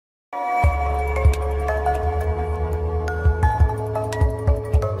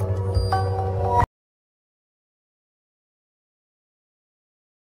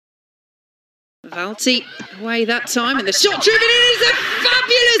Valti away that time, and the shot driven in is a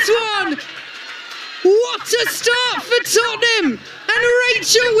fabulous one! What a start for Tottenham! And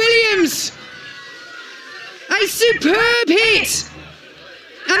Rachel Williams! A superb hit!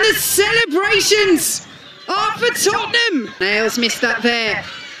 And the celebrations are for Tottenham! Nails missed that there.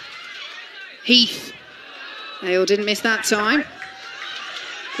 Heath. Nail didn't miss that time.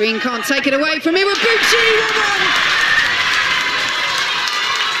 Green can't take it away from Iwabuchi. 1-1.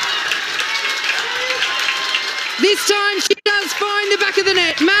 This time she does find the back of the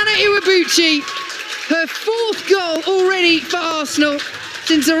net. Mana Iwabuchi, her 4th goal already for Arsenal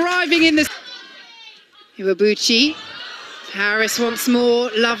since arriving in the... Iwabuchi, Parris once more,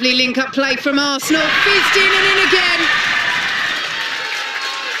 lovely link-up play from Arsenal, fizzed in and in again.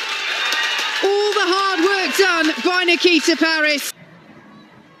 All the hard work done by Nikita Parris.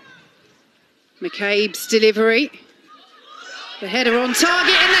 McCabe's delivery. The header on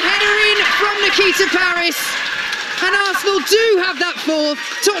target and the header in from Nikita Parris. And Arsenal do have that 4th.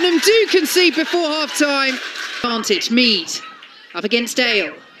 Tottenham do concede before half-time. Advantage, Mead up against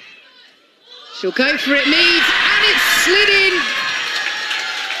Dale. She'll go for it, Mead, and it's slid in.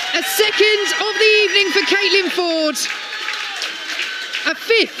 A 2nd of the evening for Caitlin Foord. A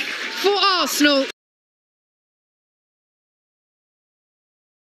 5th for Arsenal.